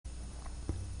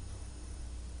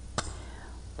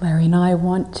Larry and I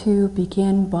want to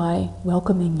begin by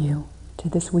welcoming you to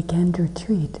this weekend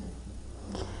retreat.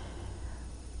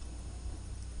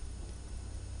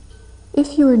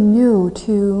 If you are new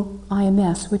to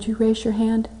IMS, would you raise your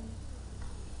hand?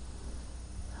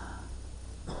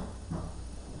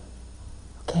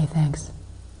 Okay, thanks.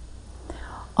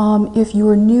 If you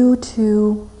are new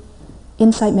to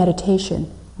insight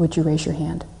meditation, would you raise your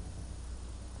hand?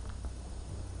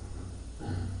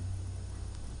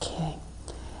 Okay.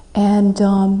 And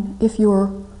if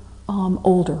you're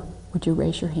older, would you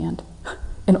raise your hand?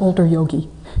 An older yogi.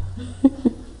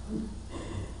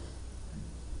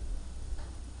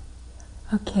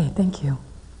 Okay, thank you.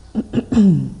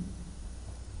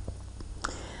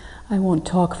 I won't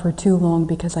talk for too long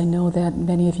because I know that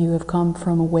many of you have come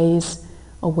from a ways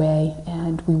away,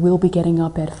 and we will be getting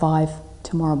up at 5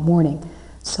 tomorrow morning.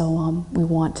 So we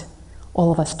want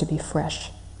all of us to be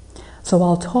fresh. So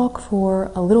I'll talk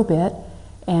for a little bit,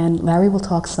 and Larry will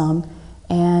talk some,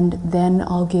 and then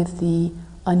I'll give the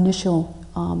initial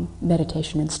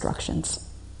meditation instructions.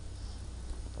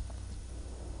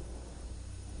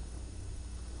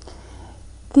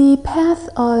 The path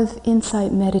of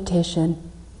insight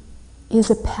meditation is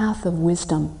a path of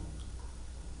wisdom.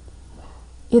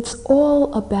 It's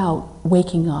all about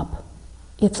waking up.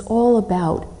 It's all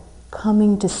about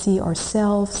coming to see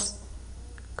ourselves,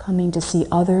 coming to see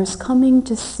others, coming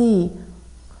to see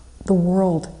the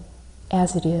world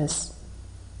as it is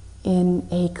in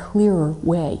a clearer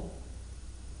way.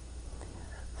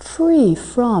 Free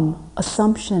from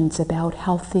assumptions about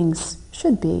how things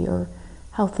should be or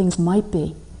how things might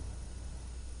be,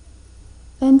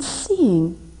 and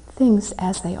seeing things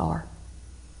as they are,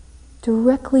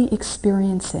 directly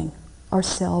experiencing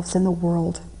ourselves and the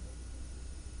world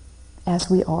as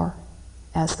we are,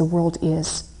 as the world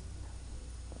is.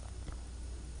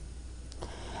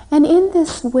 And in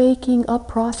this waking up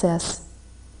process,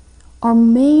 our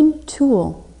main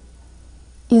tool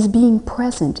is being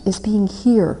present, is being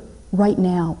here, right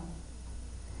now.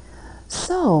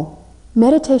 So,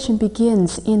 meditation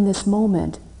begins in this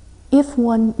moment if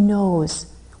one knows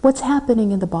what's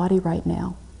happening in the body right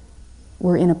now.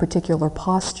 We're in a particular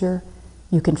posture.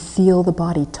 You can feel the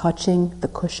body touching the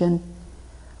cushion.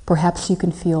 Perhaps you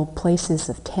can feel places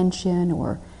of tension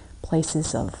or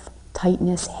places of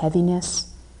tightness,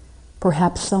 heaviness.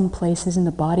 Perhaps some places in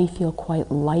the body feel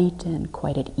quite light and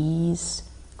quite at ease,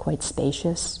 quite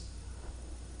spacious.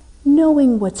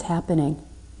 Knowing what's happening,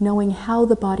 knowing how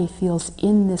the body feels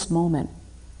in this moment,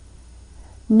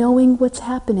 knowing what's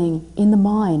happening in the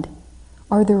mind.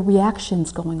 Are there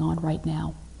reactions going on right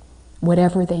now?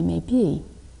 Whatever they may be.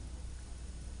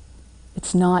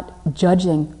 It's not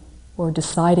judging or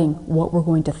deciding what we're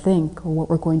going to think or what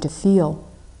we're going to feel.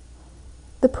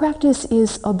 The practice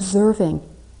is observing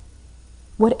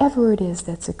whatever it is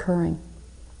that's occurring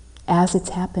as it's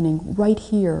happening right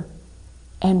here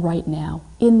and right now,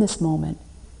 in this moment.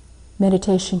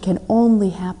 Meditation can only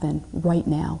happen right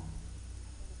now.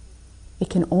 It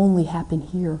can only happen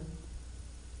here.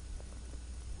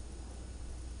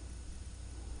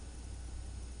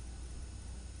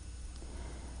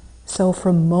 So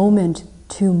from moment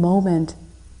to moment,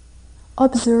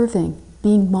 observing,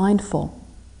 being mindful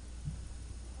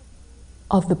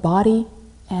of the body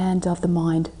and of the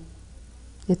mind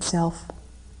itself.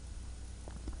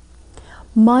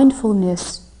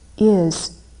 Mindfulness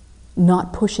is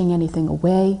not pushing anything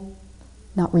away,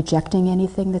 not rejecting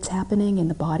anything that's happening in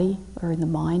the body or in the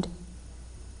mind.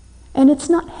 And it's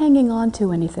not hanging on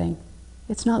to anything.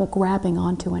 It's not grabbing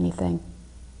onto anything.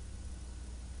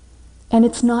 And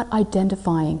it's not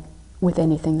identifying with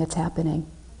anything that's happening.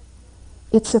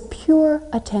 It's a pure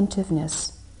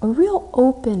attentiveness, a real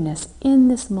openness in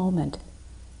this moment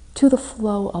to the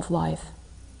flow of life.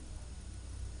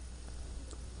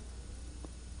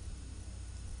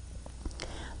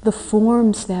 The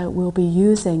forms that we'll be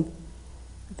using,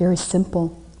 very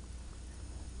simple.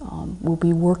 We'll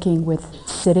be working with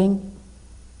sitting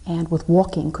and with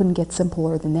walking. Couldn't get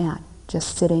simpler than that,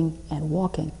 just sitting and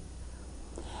walking.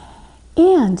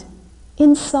 And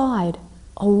inside,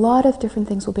 a lot of different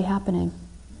things will be happening.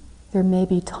 There may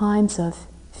be times of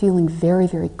feeling very,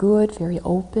 very good, very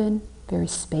open, very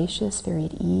spacious, very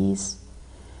at ease.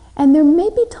 And there may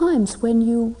be times when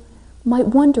you might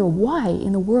wonder, why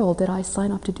in the world did I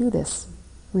sign up to do this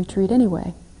retreat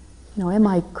anyway? You know, am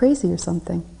I crazy or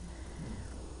something?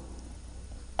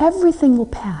 Everything will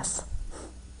pass.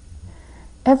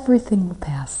 Everything will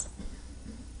pass.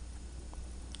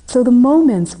 So the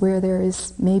moments where there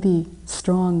is maybe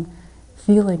strong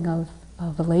feeling of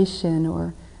elation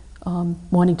or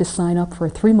wanting to sign up for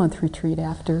a 3-month retreat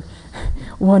after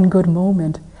one good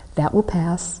moment, that will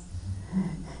pass.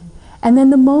 And then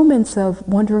the moments of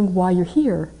wondering why you're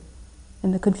here,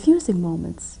 and the confusing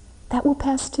moments, that will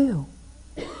pass too.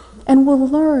 And we'll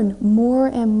learn more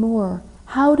and more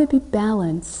how to be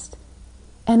balanced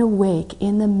and awake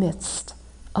in the midst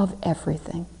of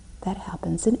everything that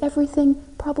happens, and everything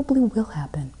probably will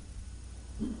happen.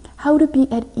 How to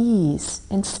be at ease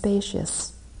and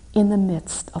spacious in the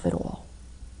midst of it all.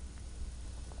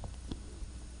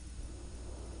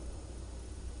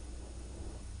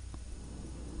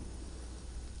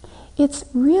 It's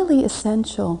really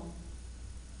essential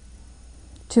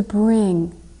to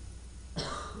bring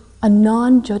a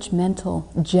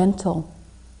non-judgmental, gentle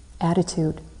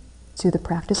attitude to the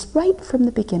practice right from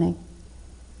the beginning,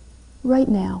 right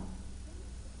now.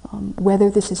 Whether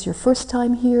this is your first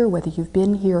time here, whether you've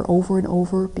been here over and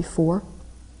over before,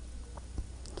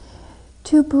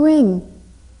 to bring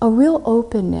a real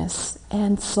openness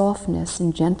and softness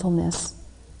and gentleness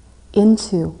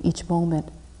into each moment.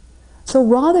 So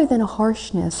rather than a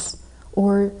harshness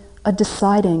or a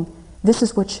deciding, this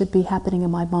is what should be happening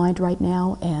in my mind right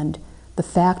now, and the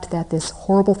fact that this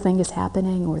horrible thing is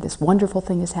happening or this wonderful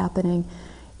thing is happening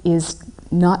is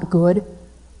not good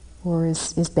or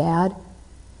is bad,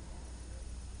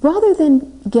 rather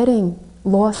than getting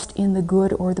lost in the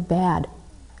good or the bad,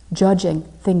 judging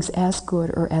things as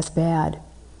good or as bad,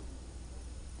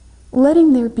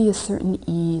 letting there be a certain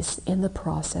ease in the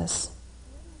process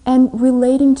and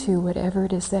relating to whatever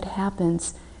it is that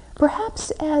happens, perhaps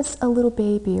as a little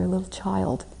baby or a little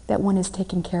child that one is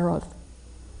taking care of.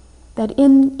 That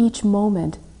in each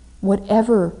moment,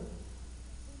 whatever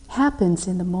happens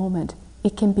in the moment,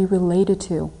 it can be related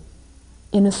to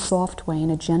in a soft way,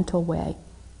 in a gentle way,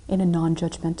 in a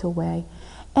non-judgmental way.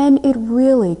 And it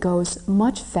really goes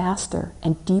much faster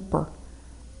and deeper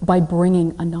by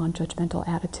bringing a non-judgmental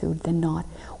attitude than not.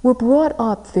 We're brought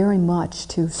up very much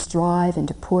to strive and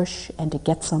to push and to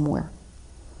get somewhere.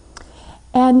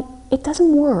 And it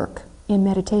doesn't work in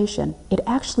meditation. It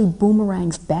actually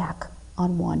boomerangs back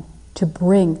on one to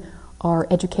bring our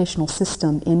educational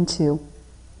system into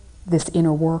this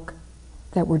inner work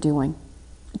that we're doing.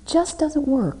 It just doesn't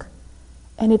work.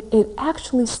 And it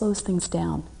actually slows things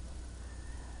down.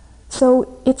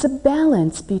 So it's a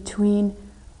balance between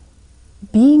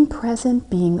being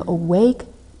present, being awake,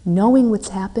 knowing what's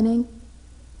happening,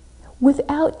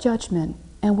 without judgment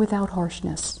and without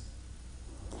harshness,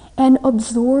 and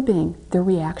absorbing the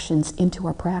reactions into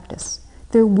our practice.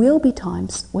 There will be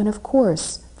times when, of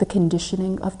course, the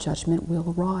conditioning of judgment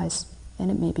will arise,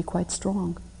 and it may be quite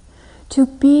strong. To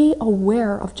be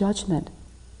aware of judgment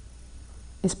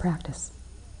is practice.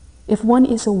 If one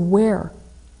is aware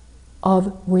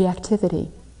of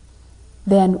reactivity,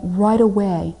 then right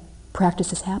away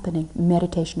practice is happening,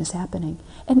 meditation is happening.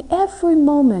 And every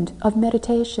moment of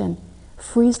meditation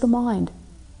frees the mind,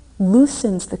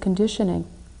 loosens the conditioning.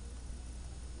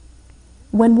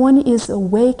 When one is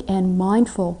awake and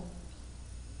mindful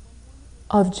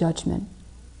of judgment,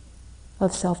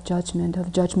 of self-judgment,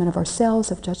 of judgment of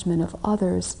ourselves, of judgment of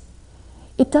others,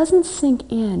 it doesn't sink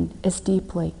in as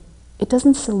deeply. It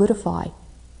doesn't solidify.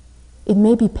 It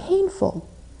may be painful,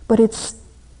 but it's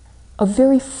a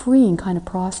very freeing kind of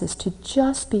process to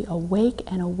just be awake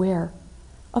and aware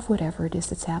of whatever it is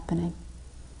that's happening.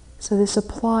 So this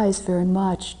applies very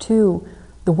much to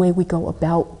the way we go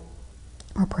about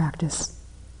our practice.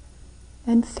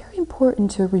 And very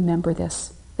important to remember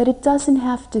this, that it doesn't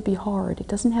have to be hard, it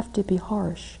doesn't have to be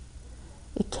harsh.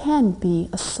 It can be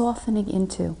a softening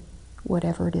into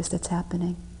whatever it is that's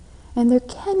happening. And there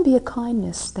can be a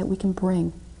kindness that we can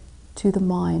bring to the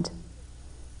mind.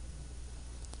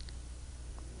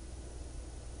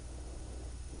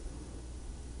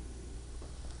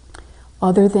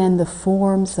 Other than the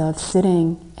forms of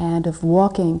sitting and of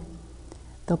walking,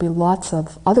 there'll be lots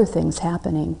of other things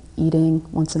happening, eating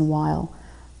once in a while,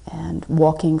 and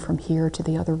walking from here to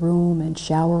the other room, and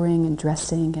showering and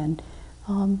dressing, and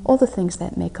all the things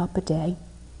that make up a day.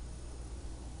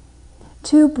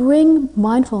 To bring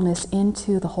mindfulness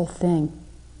into the whole thing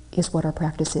is what our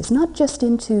practice is, not just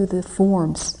into the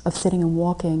forms of sitting and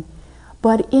walking,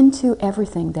 but into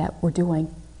everything that we're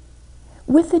doing,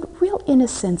 with a real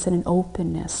innocence and an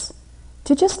openness,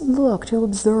 to just look, to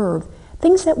observe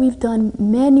things that we've done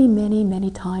many, many, many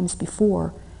times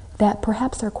before that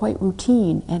perhaps are quite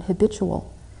routine and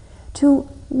habitual, to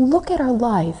look at our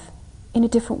life in a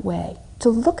different way, to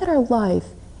look at our life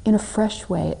in a fresh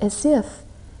way, as if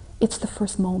it's the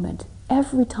first moment,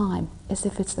 every time as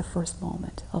if it's the first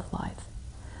moment of life.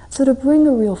 So to bring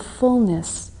a real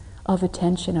fullness of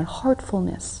attention, a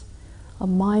heartfulness, a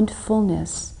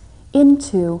mindfulness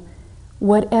into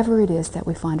whatever it is that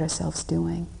we find ourselves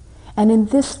doing. And in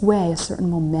this way, a certain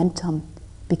momentum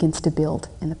begins to build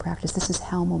in the practice. This is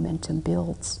how momentum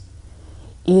builds,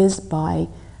 is by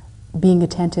being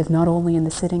attentive not only in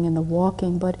the sitting and the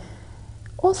walking, but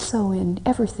also in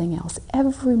everything else.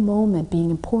 Every moment being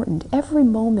important, every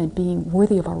moment being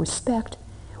worthy of our respect,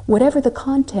 whatever the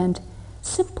content,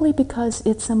 simply because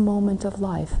it's a moment of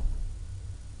life.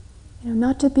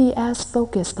 Not to be as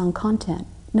focused on content.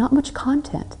 Not much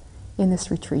content in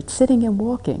this retreat. Sitting and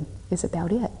walking is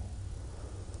about it.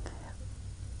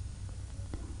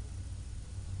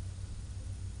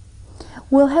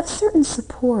 We'll have certain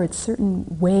supports,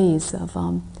 certain ways of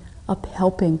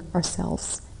helping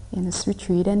ourselves in this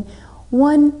retreat. And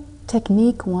one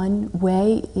technique, one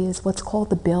way is what's called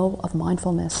the bell of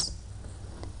mindfulness.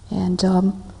 And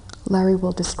Larry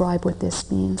will describe what this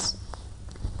means.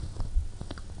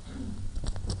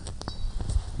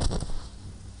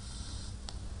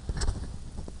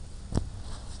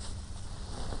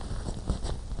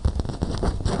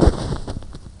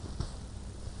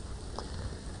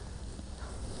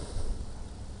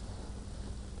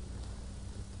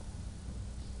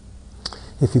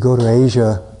 If you go to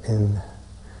Asia, in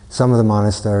some of the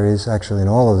monasteries, actually in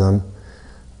all of them,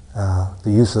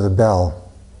 the use of the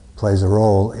bell plays a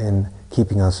role in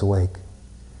keeping us awake.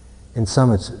 In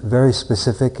some it's very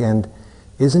specific and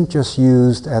isn't just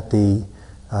used at the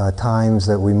times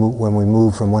that when we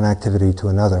move from one activity to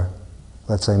another.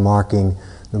 Let's say marking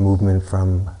the movement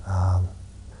from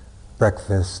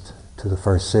breakfast to the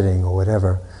first sitting or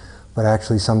whatever. But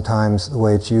actually sometimes the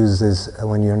way it's used is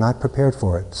when you're not prepared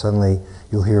for it. Suddenly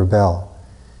you'll hear a bell.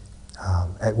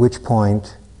 At which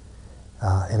point,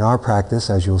 in our practice,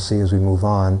 as you'll see as we move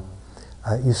on,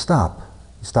 you stop.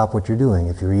 You stop what you're doing.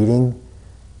 If you're eating,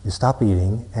 you stop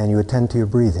eating and you attend to your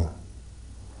breathing.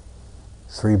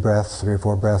 3 or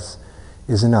 4 breaths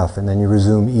is enough, and then you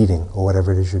resume eating or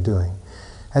whatever it is you're doing.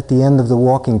 At the end of the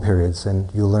walking periods, and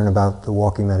you'll learn about the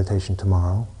walking meditation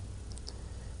tomorrow,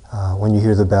 when you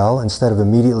hear the bell, instead of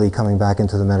immediately coming back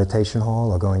into the meditation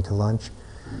hall or going to lunch,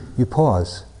 you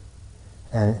pause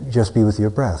and just be with your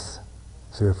breath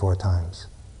 3 or 4 times.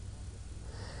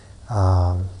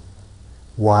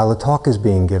 While a talk is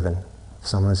being given, if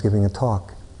someone is giving a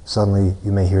talk, suddenly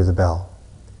you may hear the bell,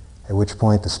 at which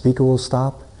point the speaker will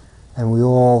stop and we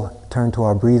all turn to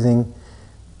our breathing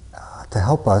to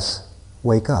help us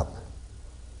wake up.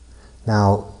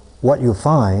 Now, what you'll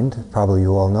find, probably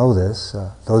you all know this,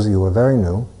 those of you who are very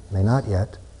new, may not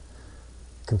yet,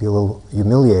 it can be a little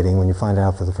humiliating when you find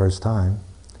out for the first time,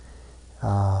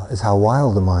 is how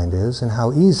wild the mind is and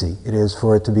how easy it is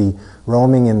for it to be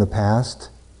roaming in the past,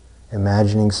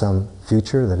 imagining some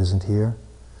future that isn't here,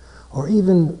 or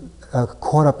even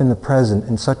caught up in the present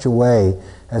in such a way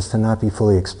as to not be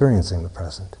fully experiencing the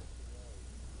present.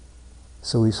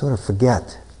 So we sort of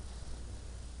forget,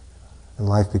 and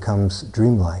life becomes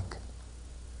dreamlike.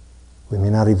 We may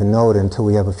not even know it until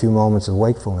we have a few moments of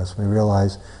wakefulness. We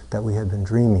realize that we had been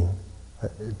dreaming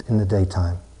in the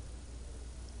daytime.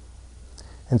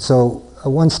 And so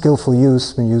one skillful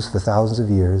use, been used for thousands of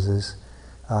years, is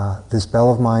this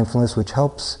bell of mindfulness, which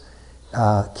helps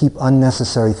keep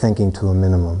unnecessary thinking to a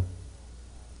minimum.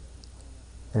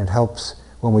 And it helps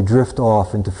when we drift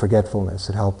off into forgetfulness.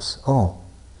 It helps, or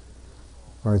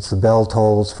it's the bell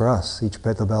tolls for us. Each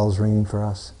the bell's ringing for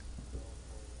us.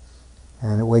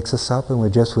 And it wakes us up, and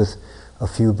we're just with a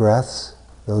few breaths.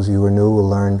 Those of you who are new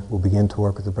will begin to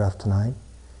work with the breath tonight.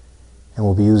 And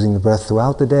we'll be using the breath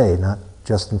throughout the day, not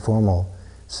just in formal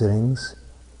sittings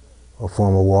or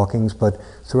formal walkings, but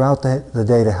throughout the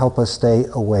day to help us stay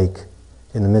awake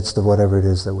in the midst of whatever it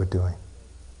is that we're doing.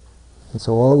 And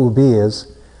so all it will be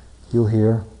is, you'll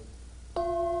hear,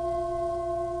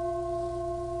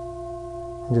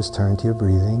 and just turn to your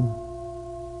breathing.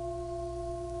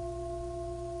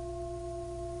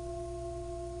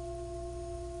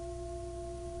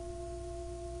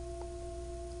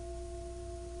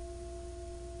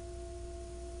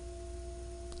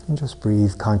 And just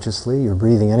breathe consciously. You're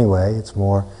breathing anyway. It's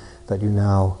more that you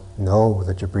now know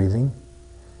that you're breathing.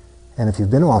 And if you've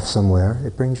been off somewhere,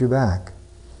 it brings you back.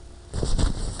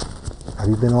 Have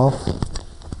you been off?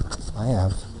 I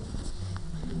have.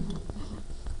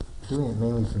 Doing it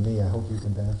mainly for me. I hope you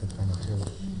can benefit from it too.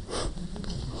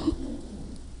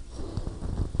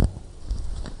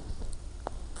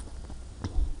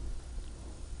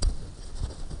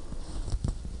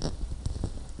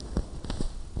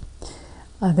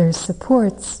 Other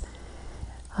supports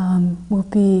will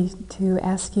be to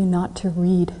ask you not to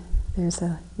read. There's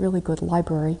a really good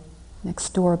library next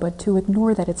door, but to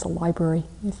ignore that it's a library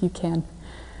if you can,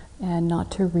 and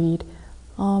not to read.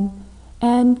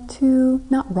 And to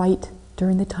not write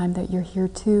during the time that you're here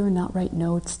too, not write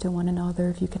notes to one another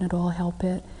if you can at all help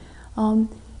it.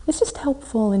 It's just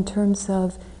helpful in terms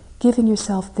of giving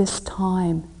yourself this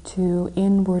time to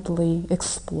inwardly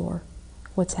explore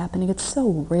what's happening. It's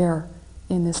so rare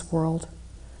in this world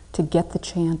to get the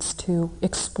chance to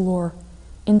explore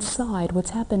inside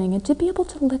what's happening and to be able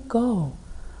to let go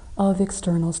of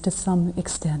externals to some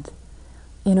extent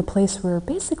in a place where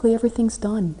basically everything's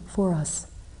done for us.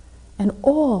 And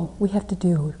all we have to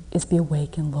do is be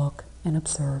awake and look and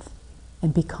observe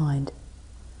and be kind.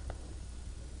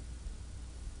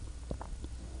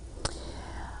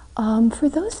 For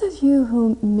those of you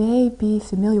who may be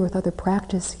familiar with other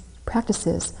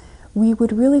practices, we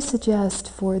would really suggest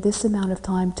for this amount of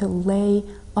time to lay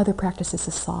other practices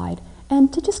aside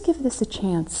and to just give this a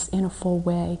chance in a full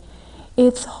way.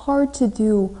 It's hard to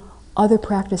do other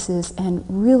practices and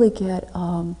really get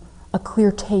a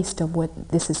clear taste of what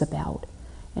this is about.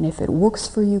 And if it works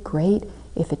for you, great.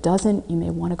 If it doesn't, you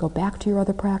may want to go back to your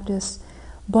other practice.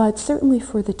 But certainly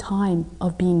for the time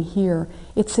of being here,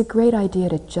 it's a great idea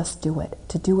to just do it,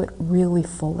 to do it really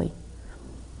fully.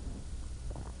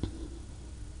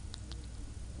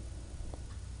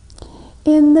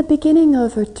 In the beginning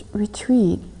of a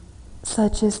retreat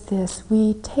such as this,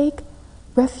 we take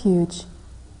refuge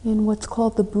in what's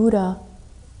called the Buddha,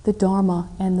 the Dharma,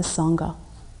 and the Sangha.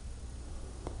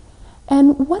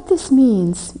 And what this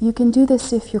means, you can do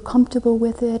this if you're comfortable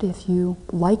with it, if you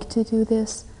like to do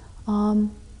this,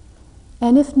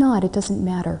 and if not, it doesn't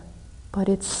matter. But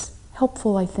it's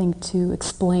helpful, I think, to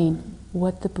explain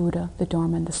what the Buddha, the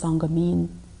Dharma, and the Sangha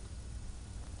mean.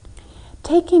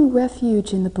 Taking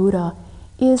refuge in the Buddha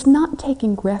is not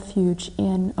taking refuge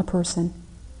in a person.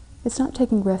 It's not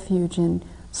taking refuge in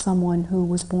someone who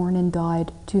was born and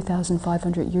died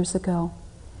 2,500 years ago.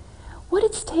 What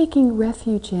it's taking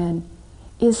refuge in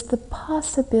is the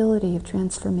possibility of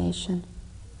transformation,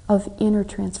 of inner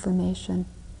transformation,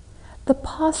 the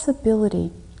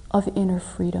possibility of inner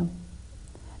freedom,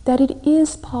 that it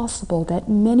is possible that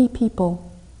many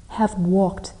people have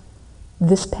walked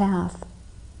this path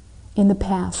in the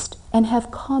past and have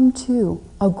come to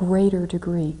a greater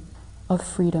degree of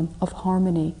freedom, of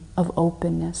harmony, of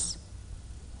openness.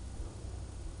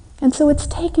 And so it's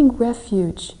taking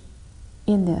refuge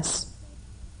in this,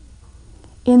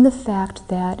 in the fact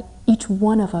that each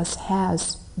one of us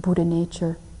has Buddha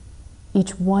nature.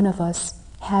 Each one of us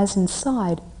has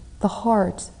inside the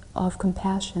heart of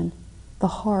compassion, the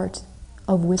heart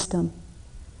of wisdom.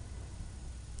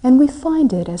 And we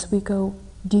find it as we go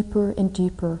deeper and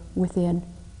deeper within.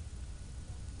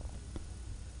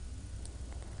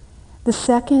 The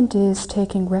second is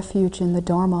taking refuge in the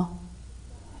Dharma.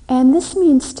 And this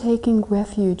means taking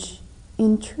refuge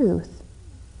in truth,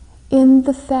 in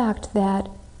the fact that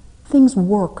things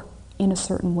work in a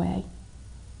certain way,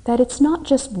 that it's not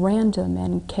just random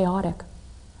and chaotic,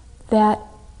 that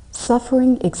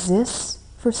suffering exists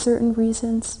for certain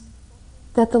reasons,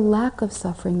 that the lack of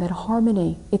suffering, that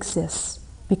harmony exists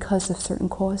because of certain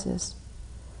causes,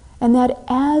 and that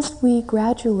as we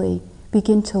gradually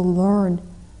begin to learn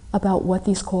about what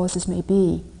these causes may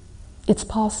be, it's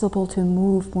possible to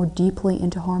move more deeply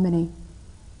into harmony.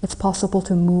 It's possible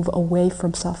to move away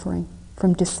from suffering,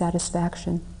 from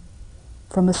dissatisfaction,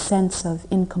 from a sense of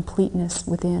incompleteness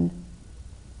within.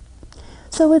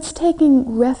 So it's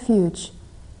taking refuge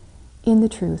in the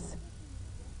truth,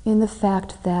 in the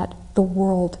fact that the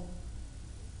world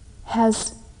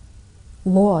has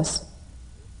laws,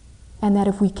 and that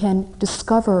if we can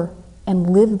discover and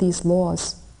live these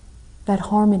laws, that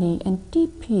harmony and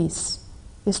deep peace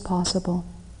is possible.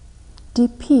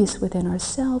 Deep peace within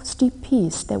ourselves, deep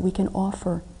peace that we can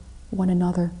offer one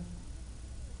another.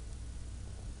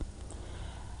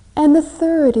 And the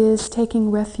third is taking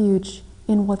refuge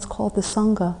in what's called the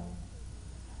Sangha.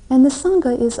 And the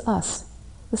Sangha is us.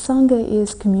 The Sangha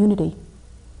is community.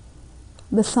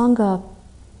 The Sangha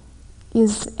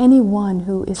is anyone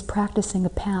who is practicing a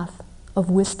path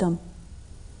of wisdom.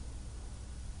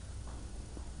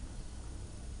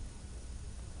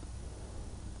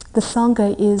 The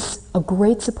Sangha is a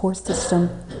great support system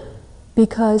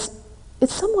because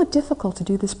it's somewhat difficult to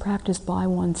do this practice by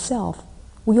oneself.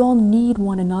 We all need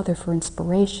one another for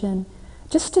inspiration,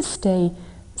 just to stay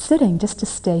sitting, just to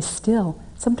stay still.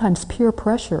 Sometimes peer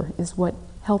pressure is what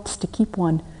helps to keep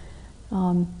one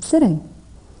sitting.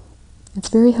 It's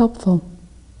very helpful.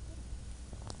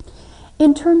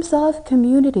 In terms of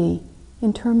community,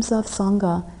 in terms of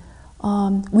Sangha,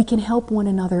 we can help one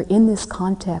another in this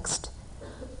context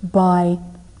by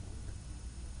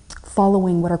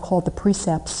following what are called the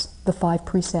precepts, the 5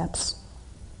 precepts.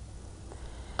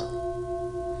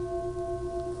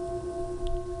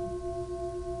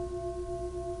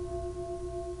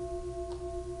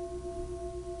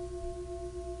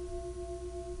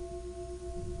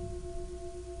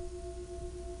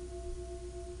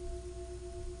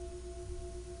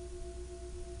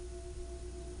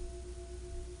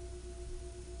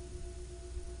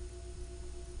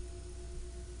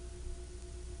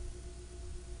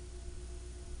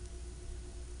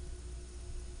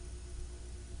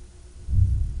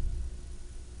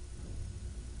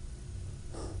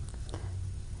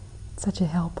 such a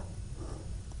help.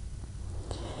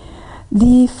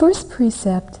 The first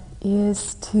precept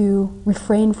is to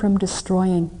refrain from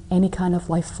destroying any kind of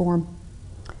life form.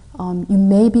 You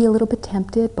may be a little bit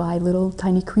tempted by little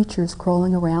tiny creatures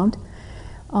crawling around.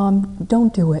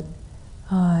 Don't do it.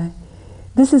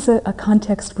 This is a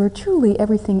context where truly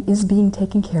everything is being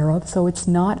taken care of, so it's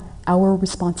not our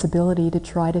responsibility to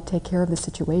try to take care of the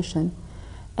situation.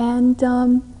 And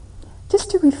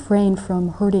just to refrain from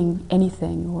hurting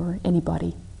anything or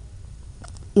anybody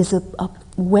is a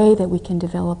way that we can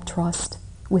develop trust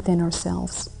within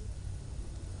ourselves.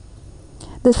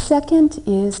 The second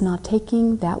is not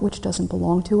taking that which doesn't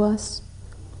belong to us.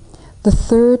 The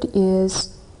third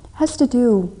has to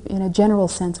do, in a general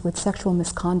sense, with sexual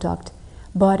misconduct,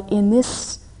 but in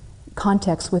this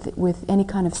context, with any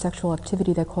kind of sexual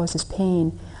activity that causes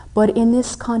pain. But in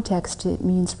this context, it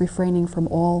means refraining from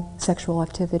all sexual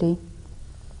activity.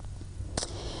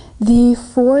 The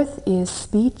fourth is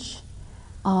speech,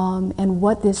 and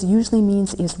what this usually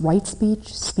means is right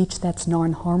speech, speech that's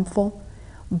non-harmful.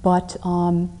 But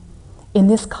in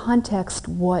this context,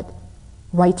 what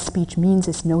right speech means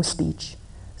is no speech.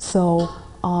 So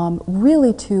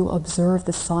really to observe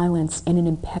the silence in an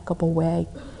impeccable way.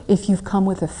 If you've come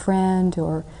with a friend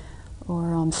or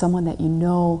someone that you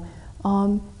know,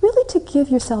 really to give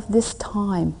yourself this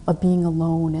time of being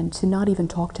alone and to not even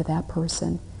talk to that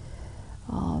person.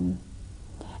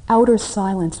 Outer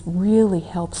silence really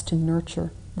helps to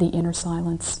nurture the inner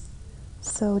silence.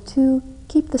 So to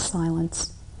keep the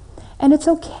silence. And it's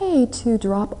okay to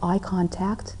drop eye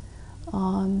contact.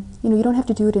 You don't have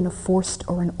to do it in a forced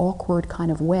or an awkward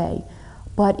kind of way,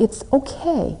 but it's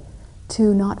okay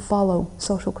to not follow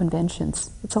social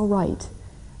conventions. It's all right.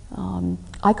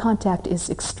 Eye contact is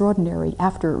extraordinary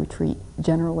after a retreat,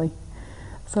 generally.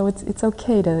 So it's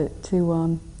okay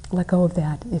to let go of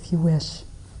that if you wish.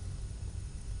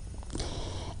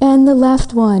 And the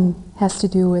last one has to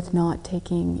do with not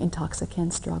taking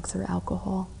intoxicants, drugs, or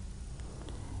alcohol.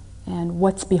 And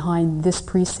what's behind this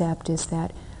precept is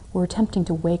that we're attempting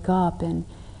to wake up and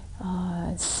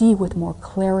see with more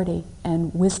clarity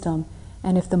and wisdom.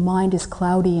 And if the mind is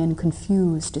cloudy and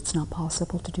confused, it's not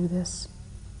possible to do this.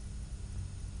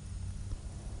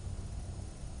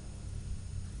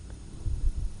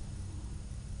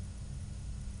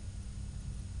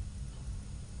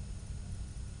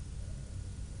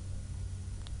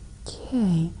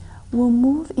 Okay, we'll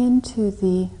move into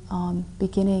the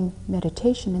beginning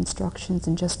meditation instructions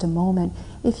in just a moment.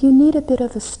 If you need a bit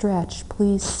of a stretch,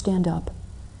 please stand up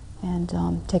and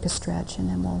take a stretch, and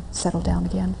then we'll settle down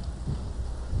again.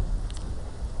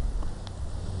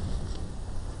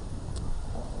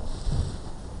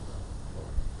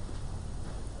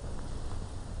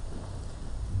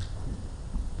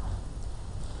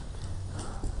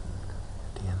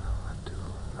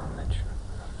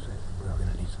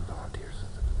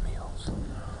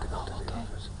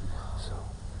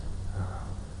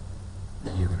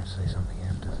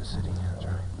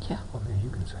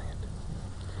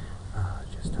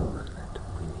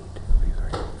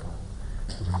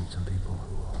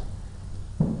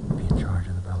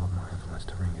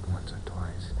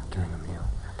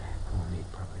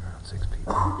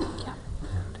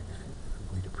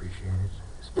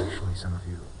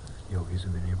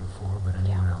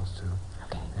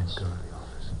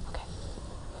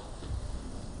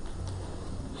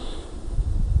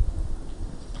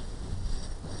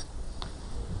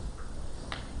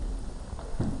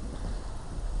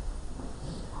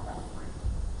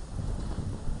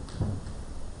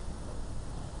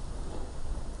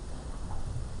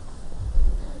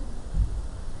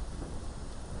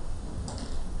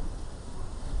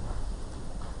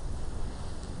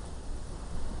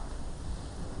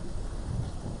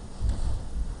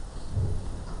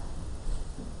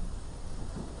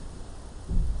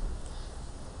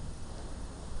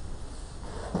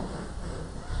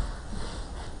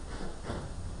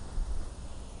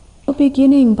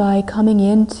 Beginning by coming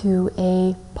into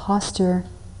a posture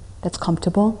that's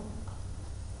comfortable,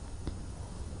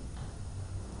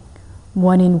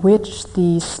 one in which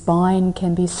the spine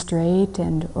can be straight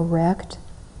and erect.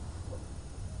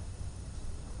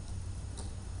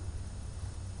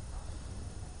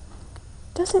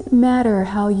 Doesn't matter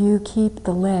how you keep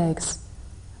the legs,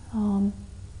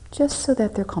 just so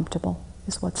that they're comfortable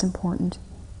is what's important.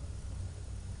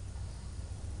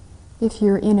 If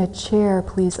you're in a chair,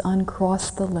 please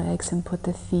uncross the legs and put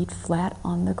the feet flat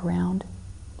on the ground.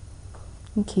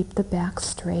 And keep the back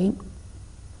straight.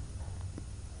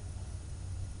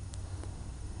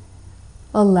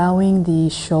 Allowing the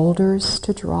shoulders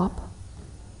to drop,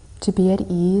 to be at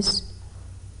ease.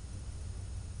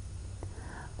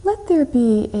 Let there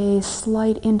be a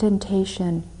slight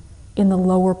indentation in the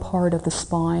lower part of the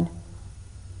spine.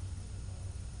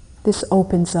 This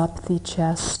opens up the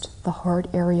chest, the heart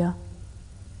area.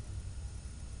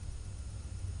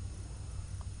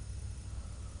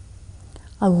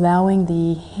 Allowing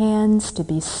the hands to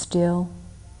be still,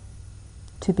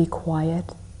 to be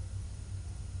quiet.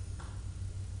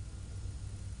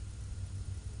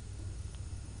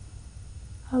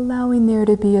 Allowing there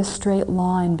to be a straight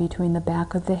line between the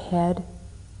back of the head,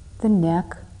 the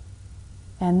neck,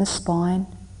 and the spine.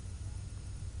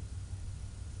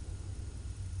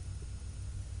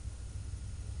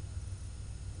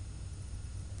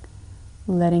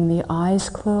 Letting the eyes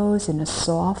close in a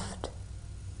soft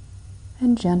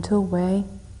and gentle way.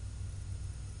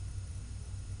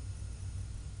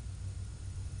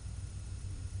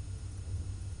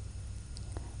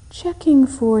 Checking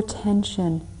for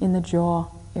tension in the jaw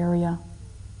area.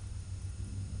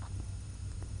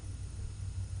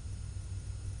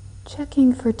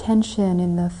 Checking for tension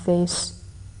in the face.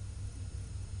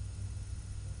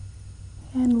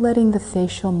 And letting the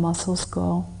facial muscles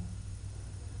go.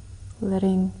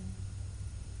 Letting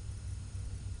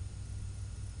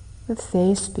the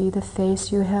face be the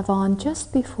face you have on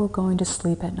just before going to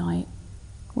sleep at night,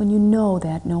 when you know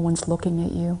that no one's looking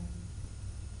at you.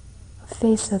 A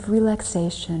face of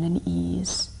relaxation and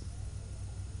ease,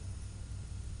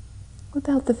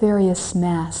 without the various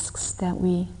masks that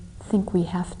we think we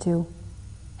have to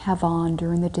have on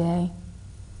during the day.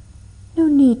 No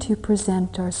need to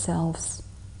present ourselves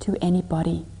to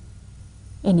anybody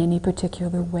in any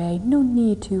particular way. No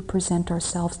need to present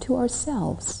ourselves to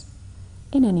ourselves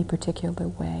in any particular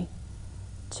way.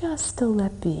 Just to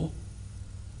let be.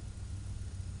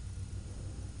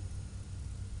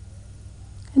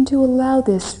 And to allow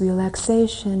this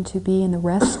relaxation to be in the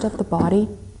rest of the body.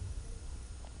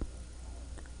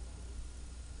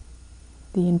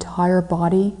 The entire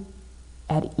body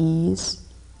at ease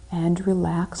and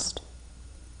relaxed.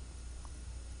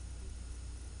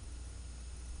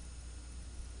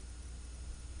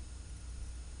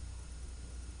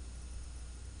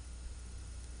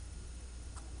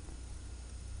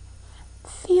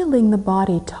 Feeling the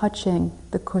body touching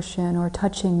the cushion or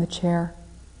touching the chair.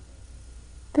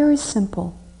 Very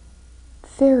simple.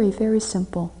 Very, very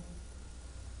simple.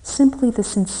 Simply the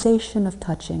sensation of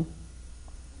touching.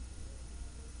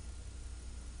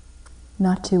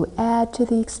 Not to add to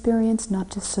the experience, not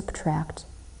to subtract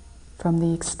from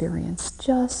the experience.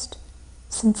 Just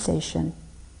sensation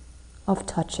of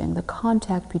touching, the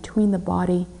contact between the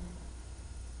body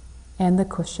and the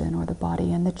cushion, or the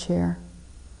body and the chair.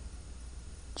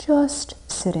 Just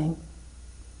sitting.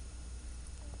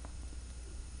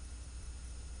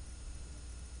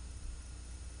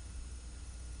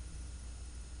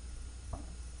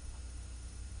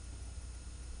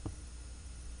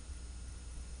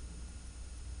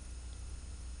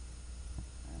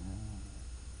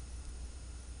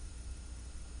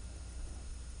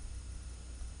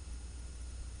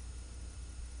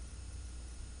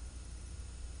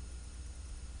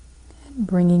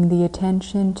 Bringing the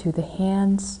attention to the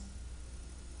hands,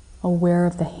 aware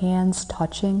of the hands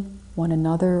touching one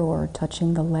another or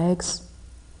touching the legs.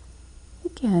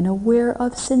 Again, aware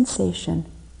of sensation,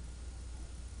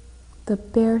 the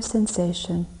bare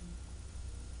sensation.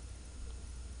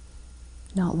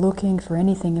 Not looking for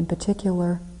anything in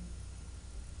particular,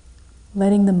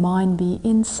 letting the mind be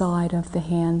inside of the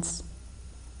hands.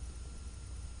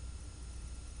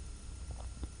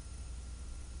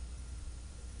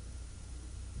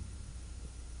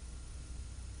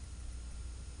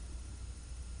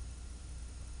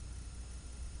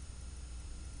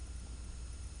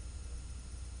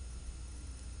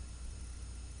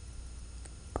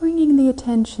 Bringing the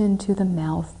attention to the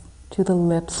mouth, to the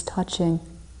lips touching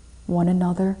one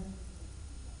another.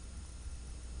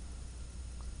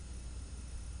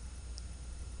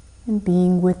 And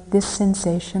being with this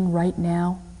sensation right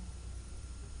now,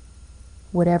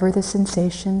 whatever the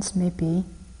sensations may be.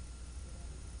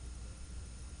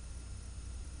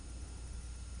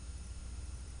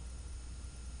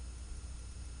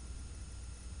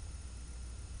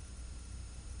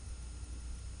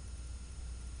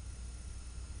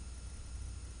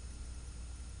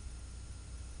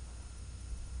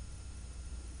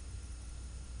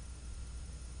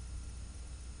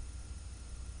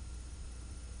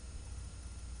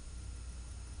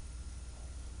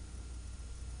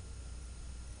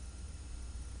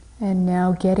 And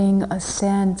now getting a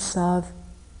sense of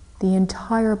the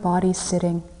entire body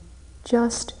sitting,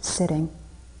 just sitting,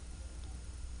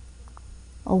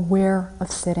 aware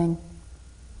of sitting,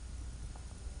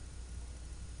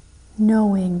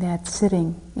 knowing that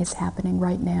sitting is happening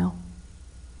right now.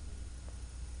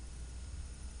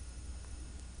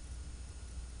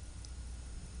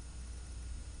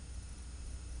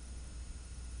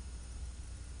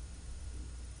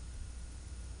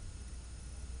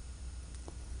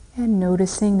 And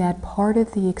noticing that part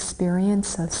of the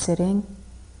experience of sitting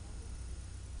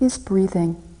is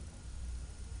breathing.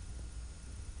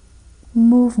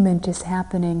 Movement is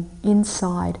happening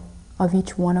inside of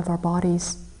each one of our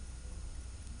bodies.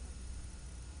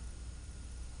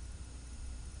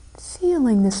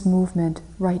 Feeling this movement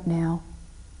right now.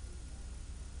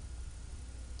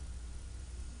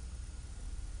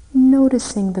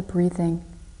 Noticing the breathing,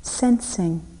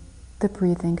 sensing the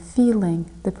breathing, feeling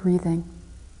the breathing.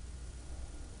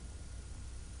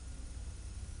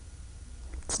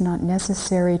 It's not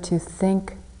necessary to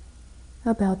think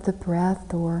about the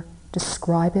breath or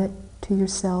describe it to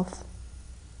yourself.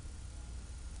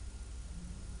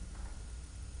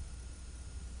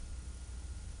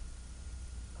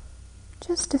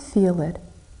 Just to feel it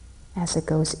as it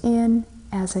goes in,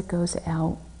 as it goes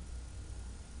out.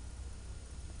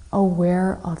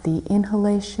 Aware of the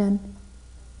inhalation,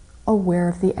 aware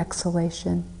of the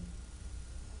exhalation.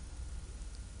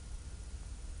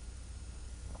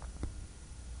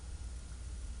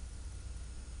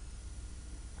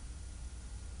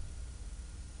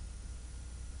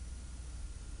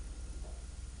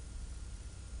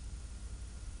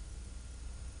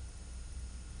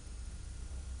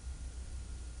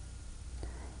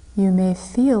 You may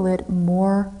feel it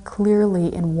more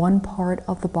clearly in one part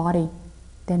of the body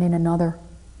than in another.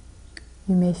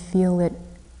 You may feel it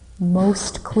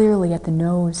most clearly at the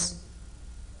nose.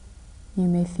 You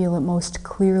may feel it most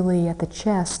clearly at the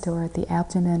chest or at the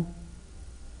abdomen.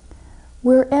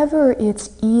 Wherever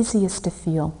it's easiest to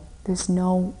feel, there's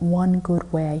no one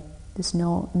good way. There's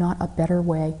not a better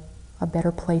way, a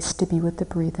better place to be with the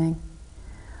breathing.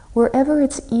 Wherever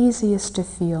it's easiest to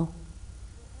feel,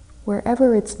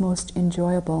 wherever it's most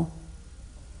enjoyable,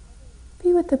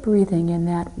 be with the breathing in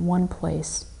that one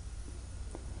place.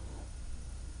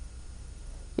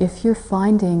 If you're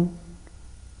finding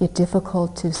it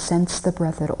difficult to sense the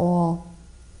breath at all,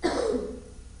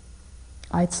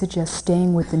 I'd suggest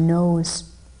staying with the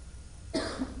nose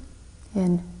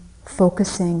and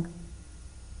focusing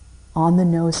on the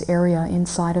nose area,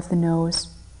 inside of the nose.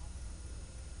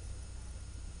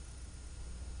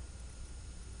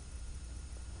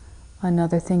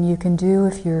 Another thing you can do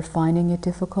if you're finding it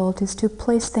difficult is to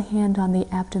place the hand on the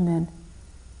abdomen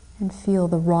and feel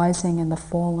the rising and the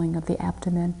falling of the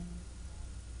abdomen.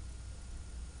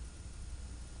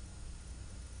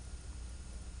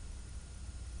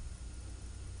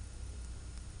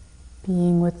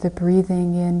 Being with the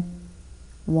breathing in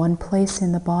one place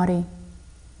in the body,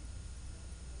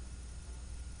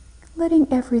 letting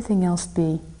everything else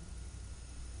be.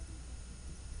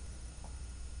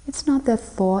 It's not that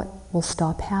thought will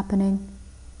stop happening.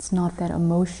 It's not that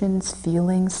emotions,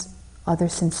 feelings, other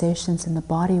sensations in the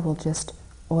body will just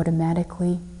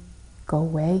automatically go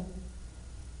away.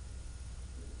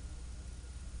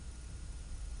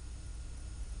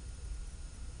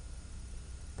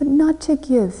 But not to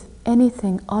give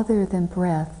anything other than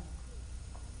breath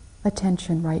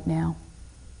attention right now.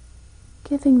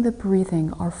 Giving the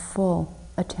breathing our full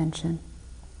attention.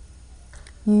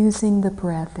 Using the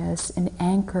breath as an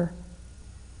anchor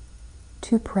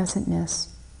to presentness.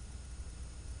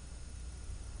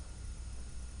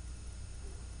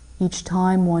 Each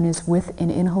time one is with an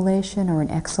inhalation or an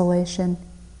exhalation,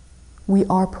 we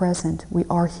are present, we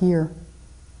are here.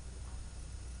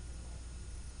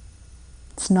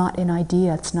 It's not an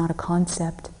idea, it's not a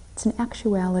concept, it's an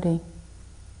actuality.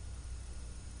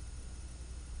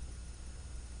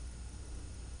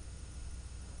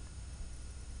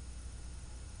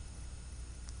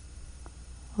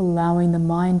 Allowing the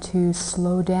mind to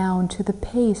slow down to the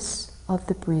pace of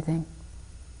the breathing.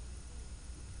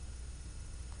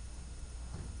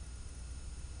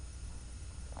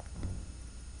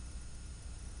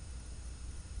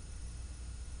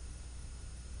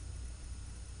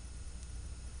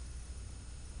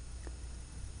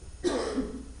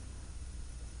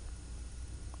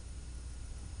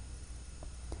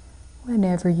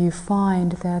 Whenever you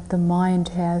find that the mind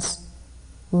has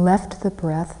left the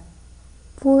breath,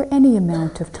 for any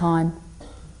amount of time.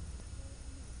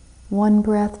 One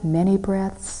breath, many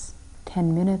breaths,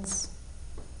 10 minutes,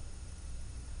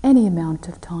 any amount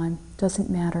of time,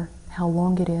 doesn't matter how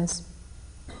long it is.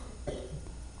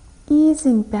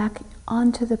 Easing back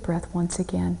onto the breath once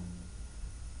again.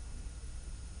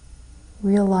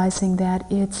 Realizing that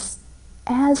it's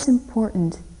as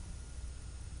important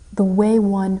the way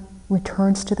one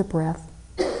returns to the breath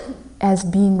as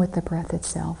being with the breath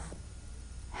itself.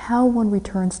 How one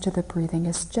returns to the breathing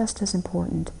is just as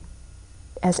important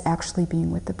as actually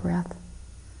being with the breath.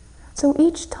 So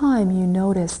each time you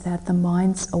notice that the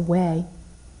mind's away,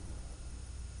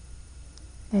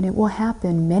 And it will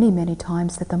happen many, many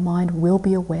times that the mind will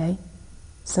be away,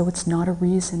 so it's not a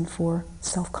reason for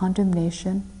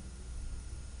self-condemnation.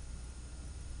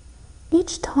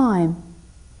 Each time,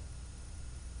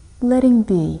 letting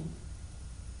be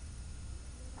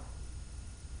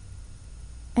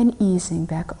and easing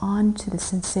back onto the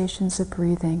sensations of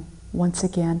breathing once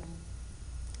again.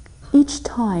 Each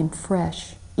time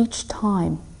fresh, each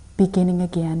time beginning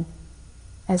again,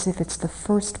 as if it's the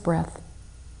first breath.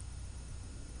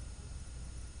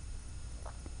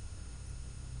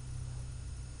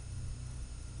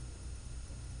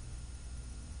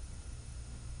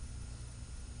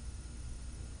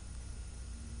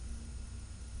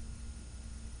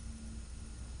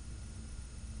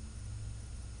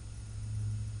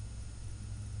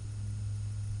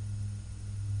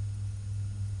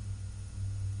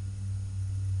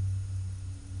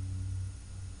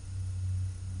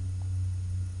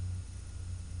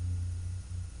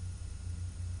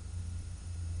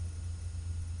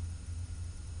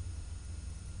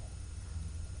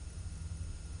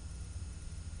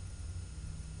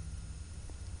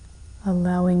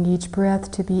 Allowing each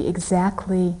breath to be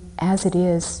exactly as it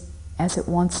is, as it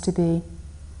wants to be.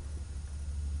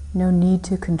 No need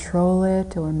to control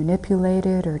it or manipulate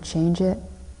it or change it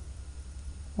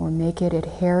or make it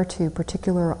adhere to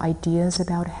particular ideas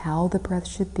about how the breath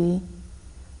should be.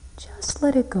 Just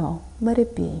let it go, let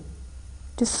it be.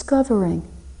 Discovering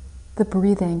the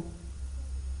breathing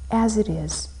as it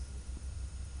is.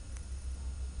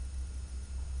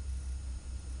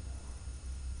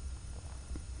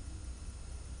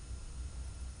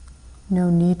 No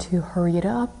need to hurry it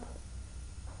up.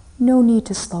 No need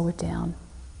to slow it down.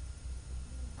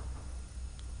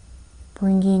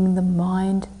 Bringing the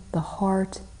mind, the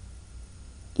heart,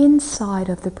 inside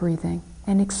of the breathing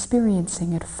and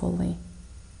experiencing it fully.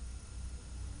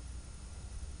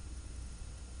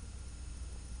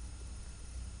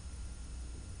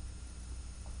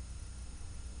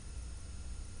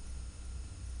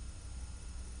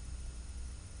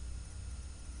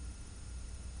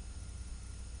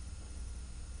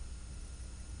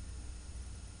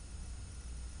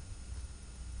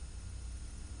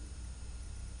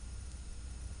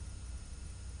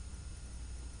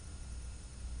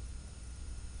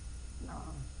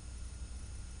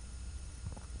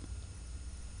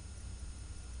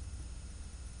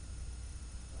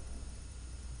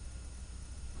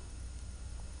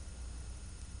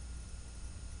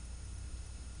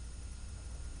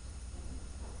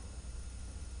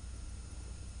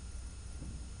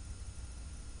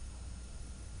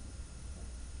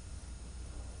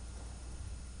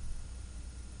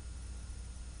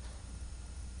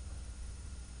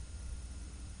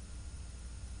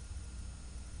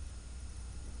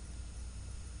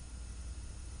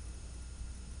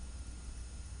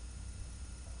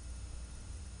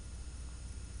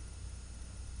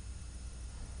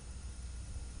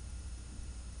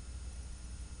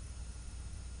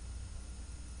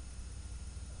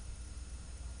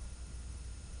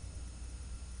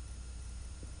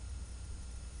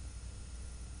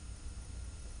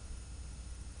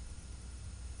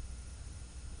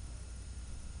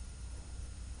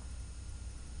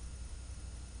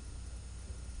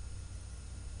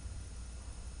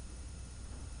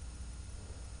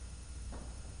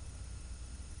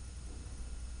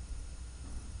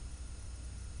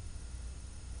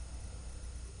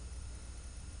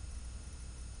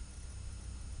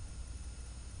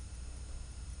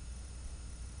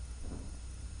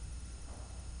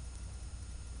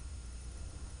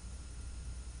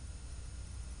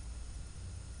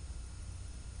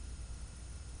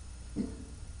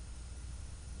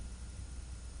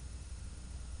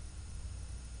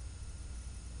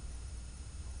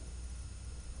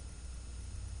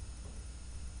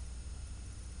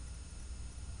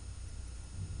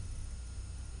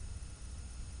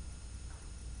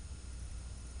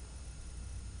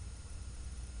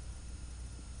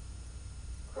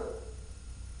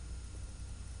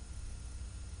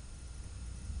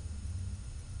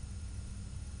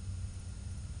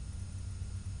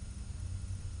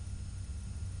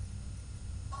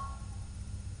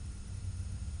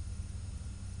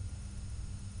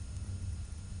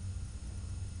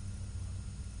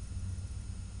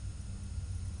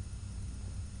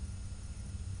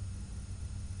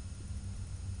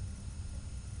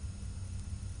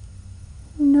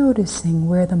 Noticing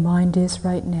where the mind is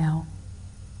right now,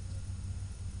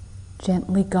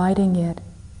 gently guiding it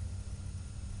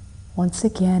once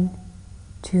again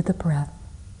to the breath.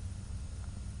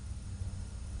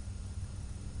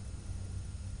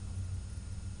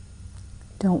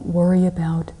 Don't worry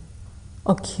about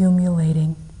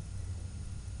accumulating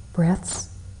breaths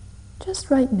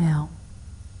Just right now,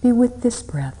 be with this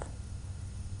breath.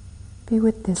 Be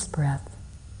with this breath.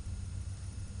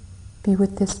 Be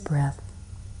with this breath.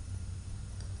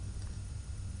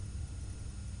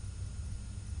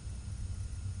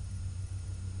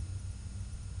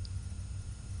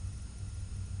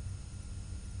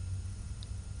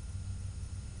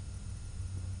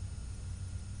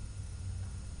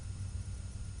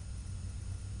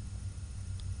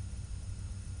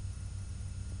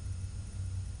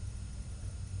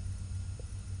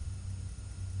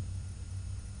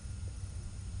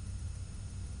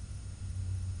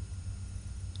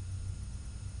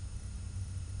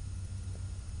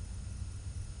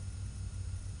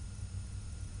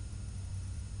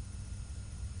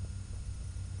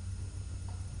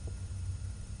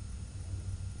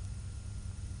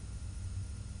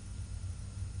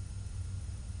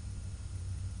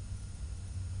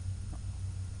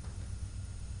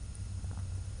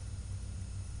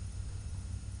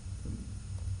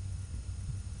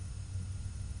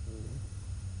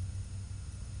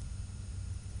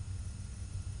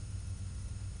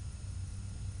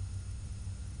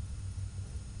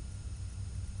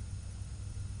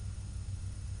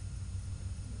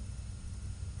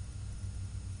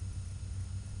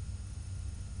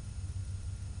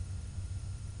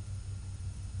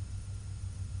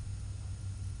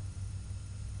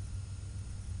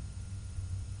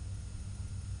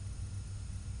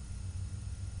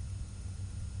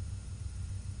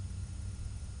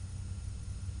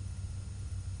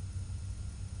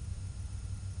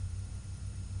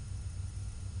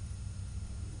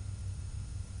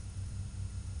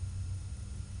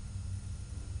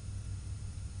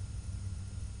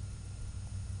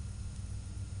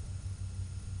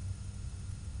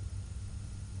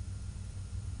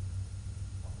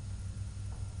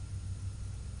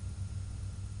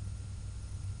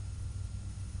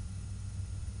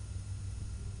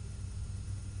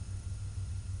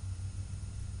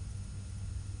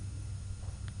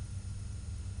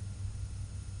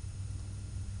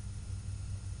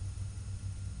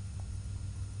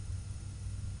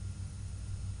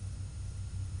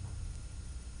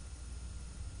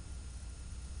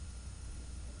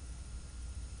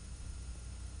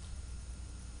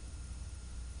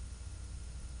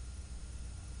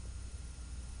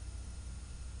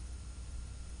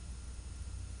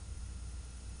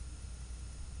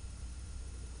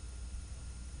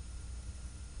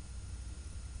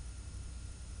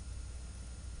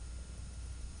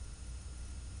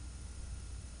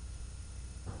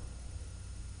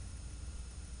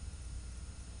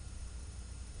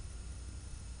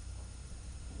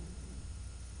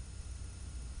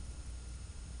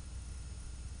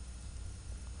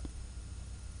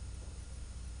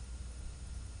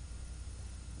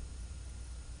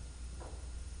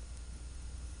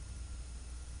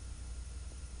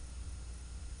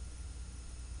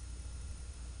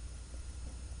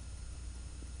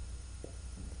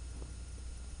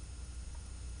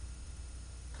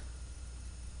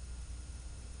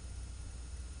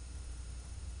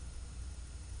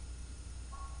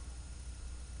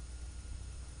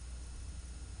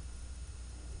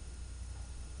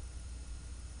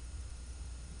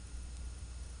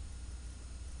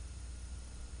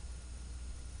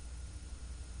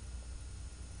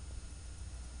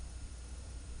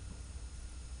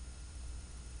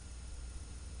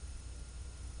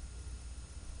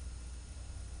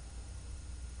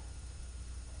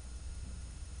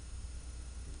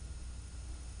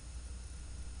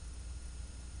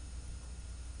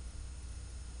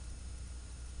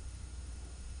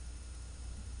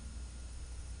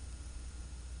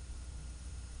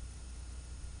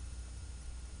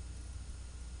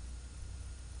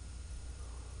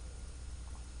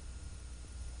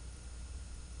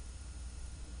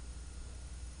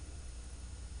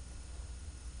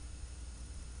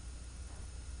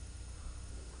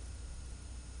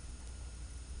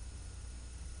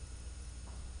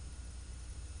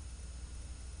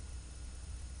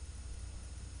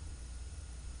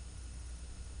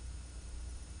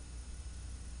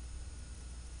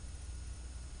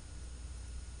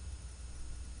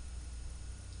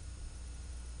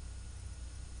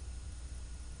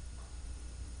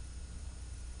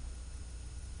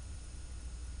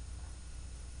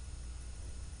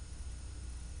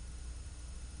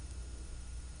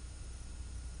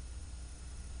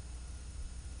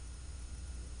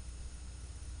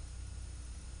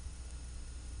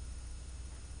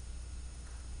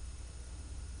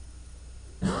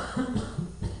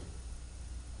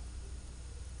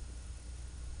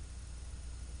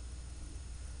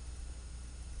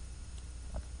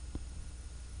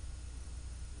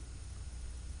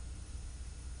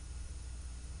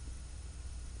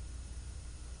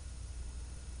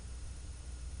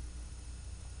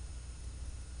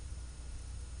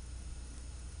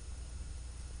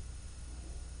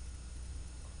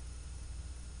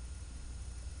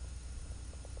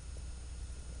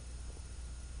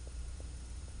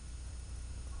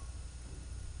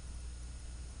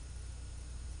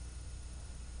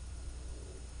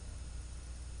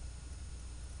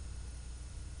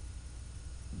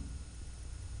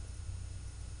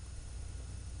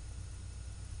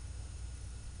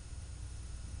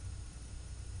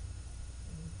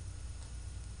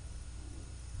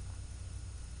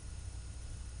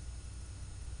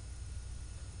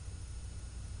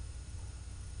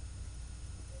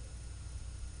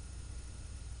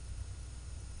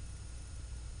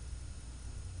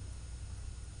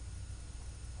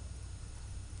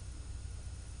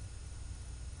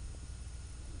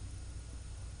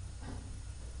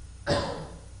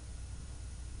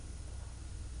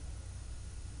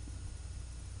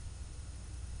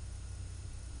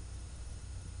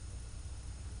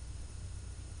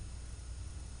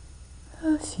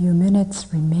 A few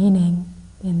minutes remaining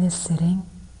in this sitting.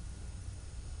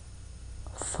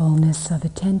 Fullness of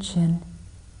attention,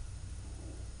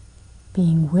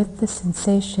 being with the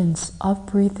sensations of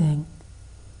breathing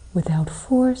without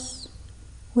force,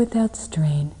 without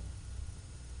strain.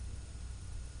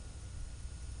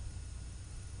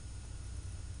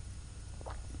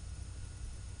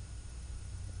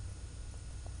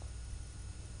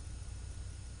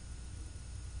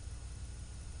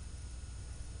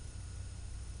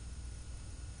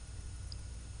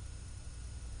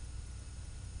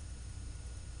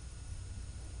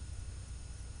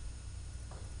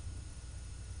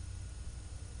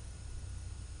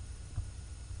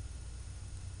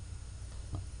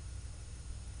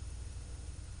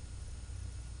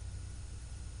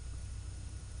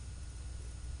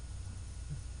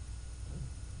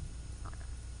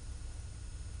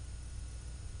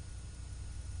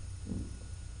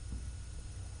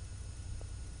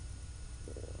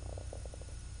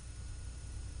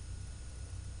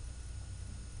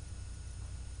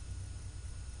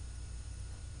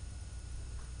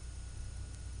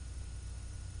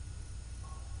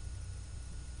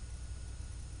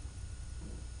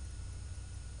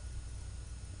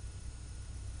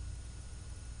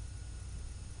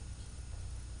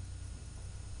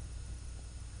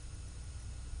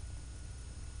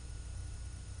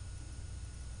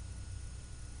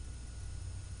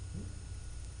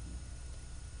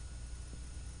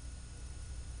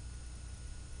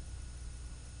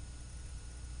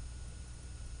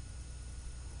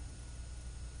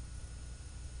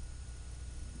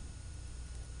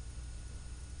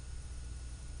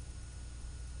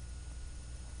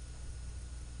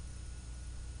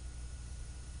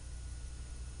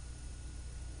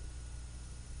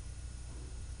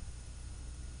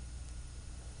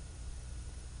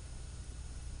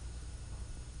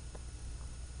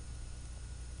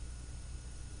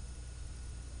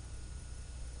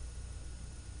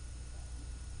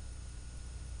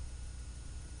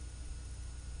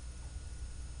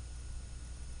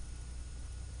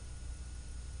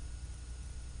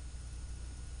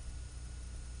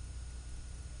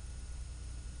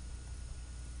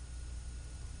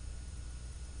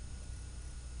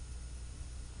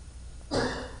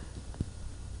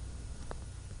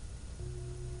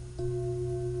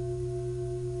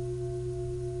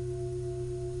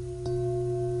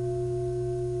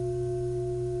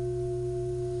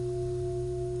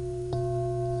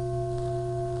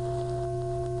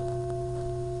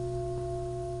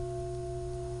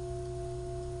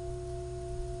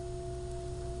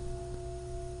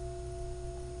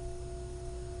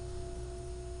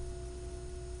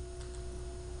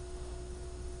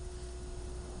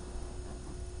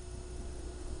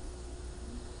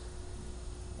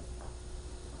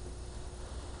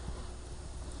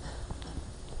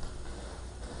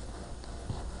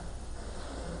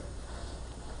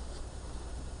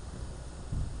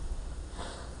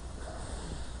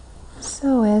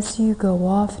 So as you go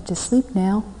off to sleep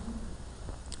now,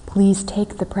 please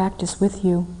take the practice with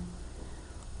you,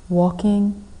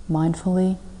 walking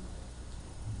mindfully,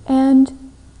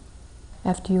 and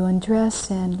after you undress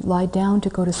and lie down to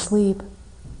go to sleep,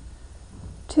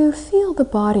 to feel the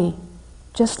body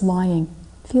just lying,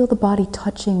 feel the body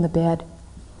touching the bed,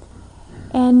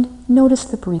 and notice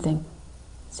the breathing.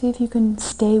 See if you can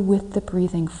stay with the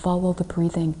breathing, follow the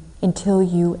breathing until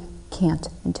you can't,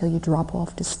 until you drop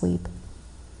off to sleep.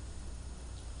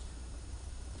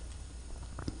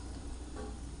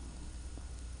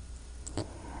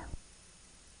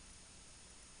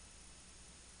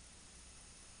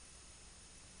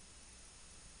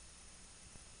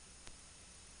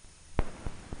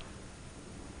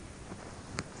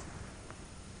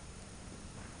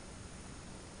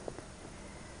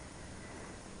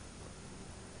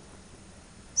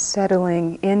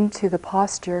 Settling into the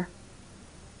posture,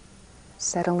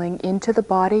 settling into the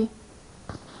body.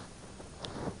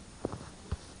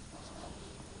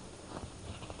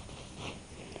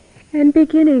 And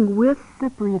beginning with the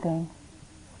breathing,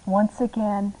 once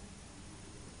again,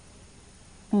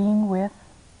 being with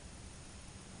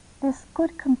this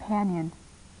good companion,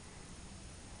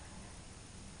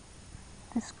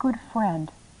 this good friend,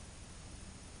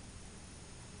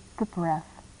 the breath.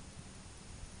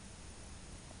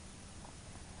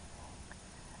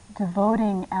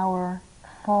 Devoting our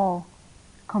full,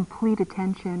 complete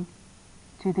attention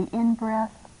to the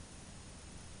in-breath,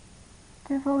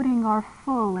 devoting our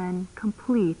full and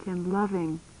complete and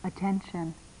loving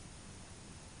attention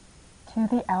to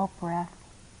the out-breath.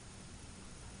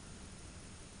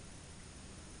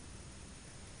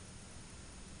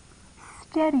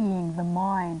 Steadying the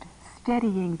mind,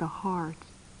 steadying the heart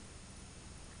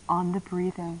on the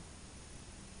breathing.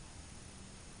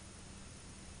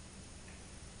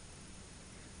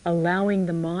 Allowing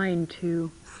the mind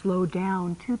to slow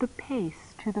down to the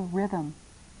pace, to the rhythm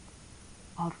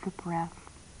of the breath.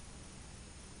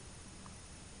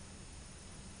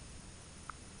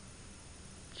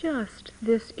 Just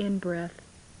this in-breath,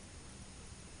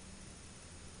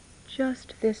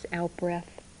 just this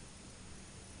out-breath.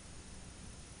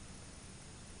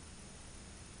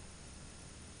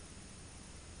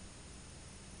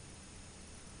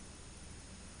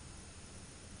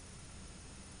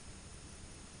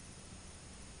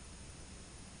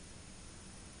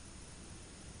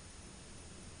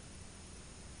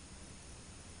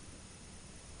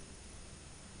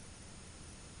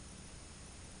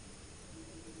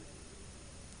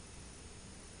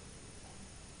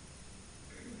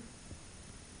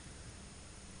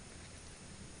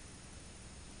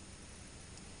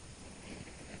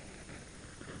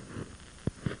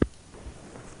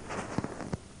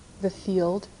 The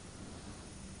field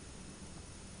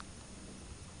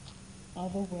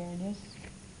of awareness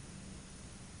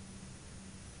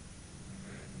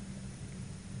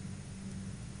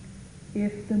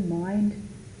if the mind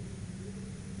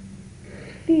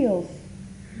feels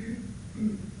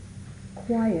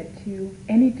quiet to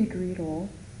any degree at all.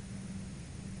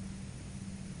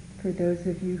 For those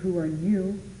of you who are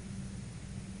new,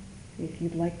 if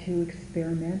you'd like to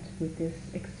experiment with this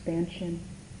expansion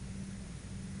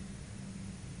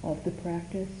of the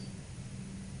practice,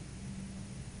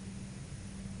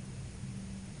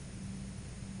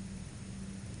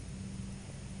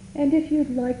 and if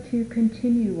you'd like to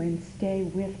continue and stay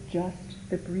with just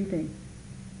the breathing,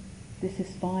 this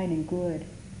is fine and good.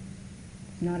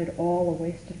 It's not at all a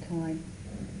waste of time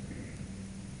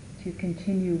to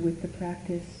continue with the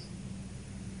practice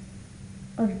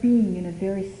of being in a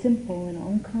very simple and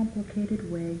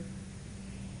uncomplicated way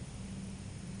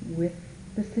with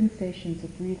the sensations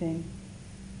of breathing.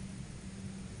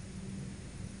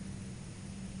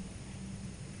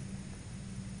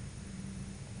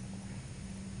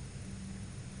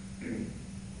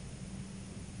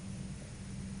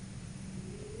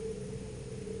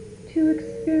 To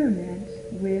experiment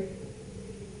with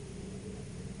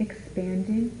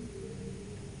expanding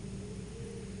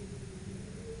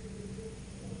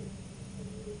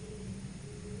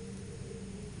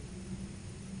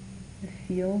the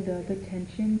field of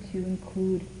attention to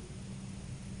include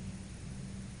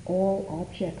all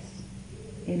objects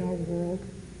in our world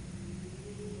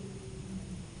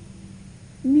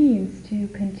means to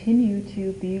continue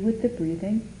to be with the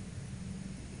breathing.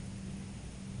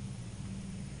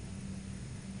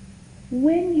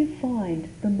 When you find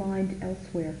the mind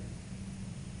elsewhere,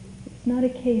 it's not a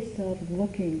case of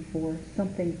looking for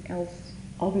something else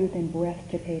other than breath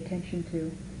to pay attention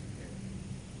to.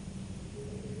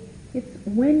 It's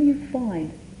when you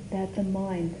find that the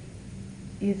mind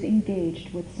is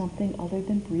engaged with something other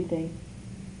than breathing,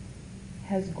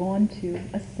 has gone to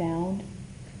a sound,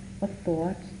 a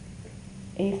thought,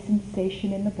 a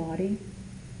sensation in the body,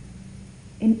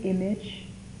 an image,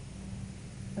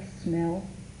 a smell,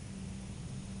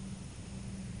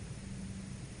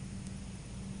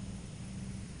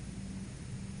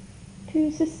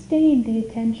 to sustain the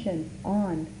attention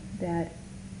on that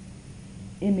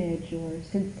image or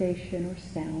sensation or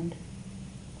sound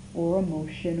or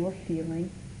emotion or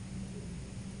feeling,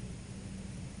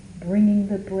 bringing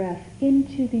the breath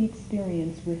into the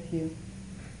experience with you.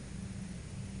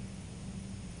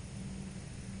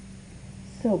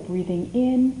 So breathing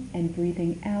in and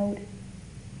breathing out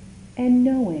and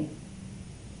knowing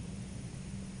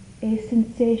a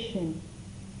sensation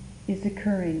is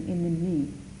occurring in the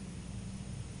knee,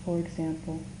 for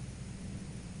example.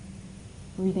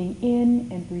 Breathing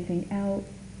in and breathing out,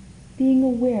 being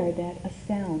aware that a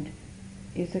sound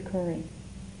is occurring.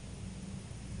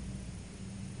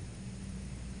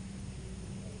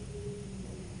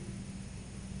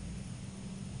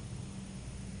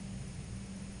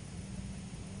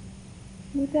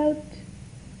 Without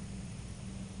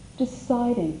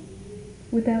deciding,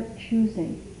 without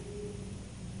choosing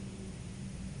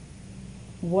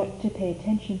what to pay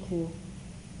attention to,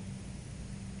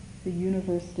 the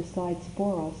universe decides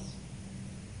for us.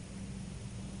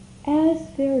 As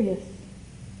various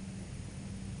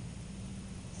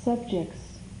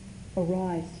subjects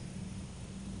arise,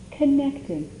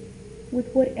 connecting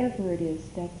with whatever it is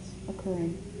that's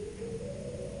occurring.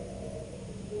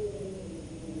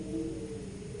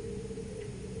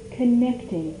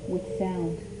 Connecting with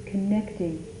sound,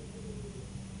 connecting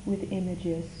with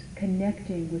images,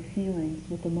 connecting with feelings,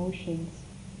 with emotions.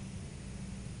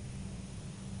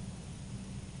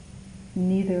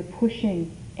 Neither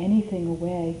pushing anything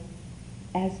away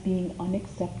as being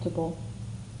unacceptable,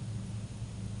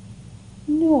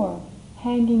 nor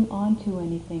hanging on to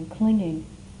anything, clinging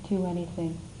to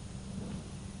anything,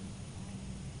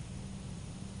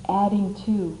 adding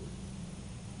to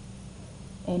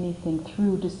anything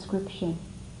through description,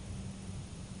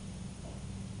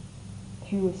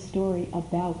 through a story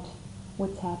about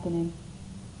what's happening,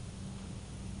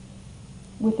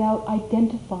 without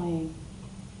identifying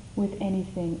with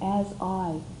anything as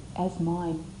I, as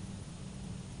mine.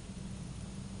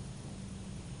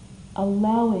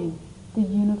 Allowing the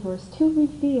universe to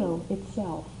reveal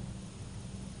itself.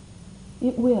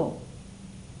 It will.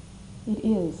 It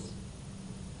is.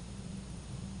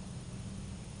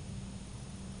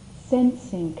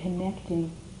 Sensing,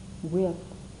 connecting with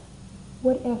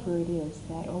whatever it is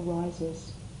that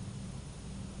arises.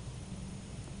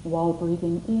 While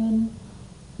breathing in,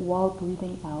 while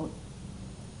breathing out.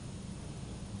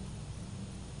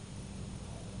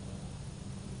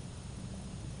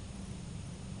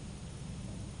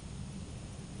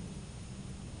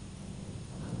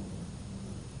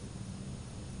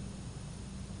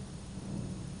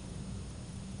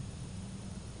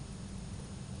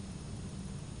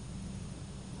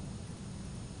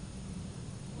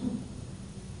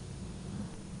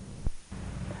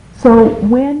 So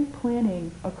when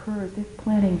planning occurs, if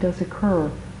planning does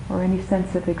occur, or any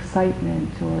sense of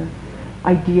excitement or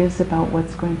ideas about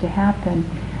what's going to happen,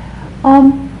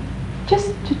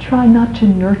 just to try not to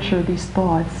nurture these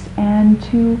thoughts and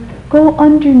to go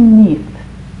underneath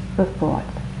the thought,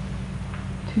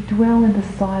 to dwell in the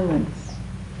silence,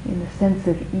 in the sense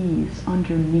of ease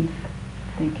underneath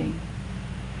thinking.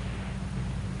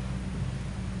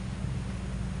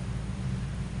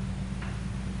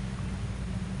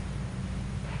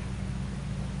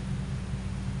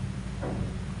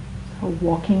 A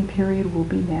walking period will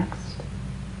be next.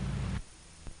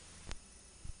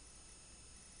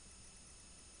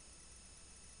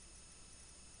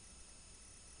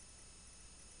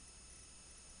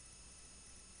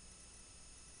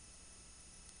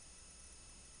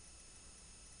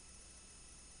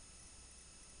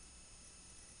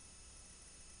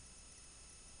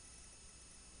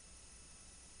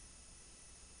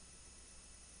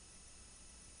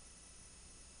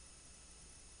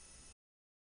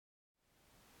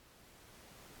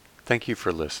 Thank you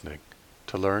for listening.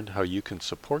 To learn how you can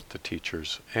support the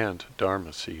teachers and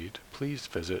Dharma Seed, please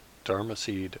visit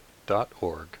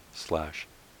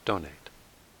dharmaseed.org/donate.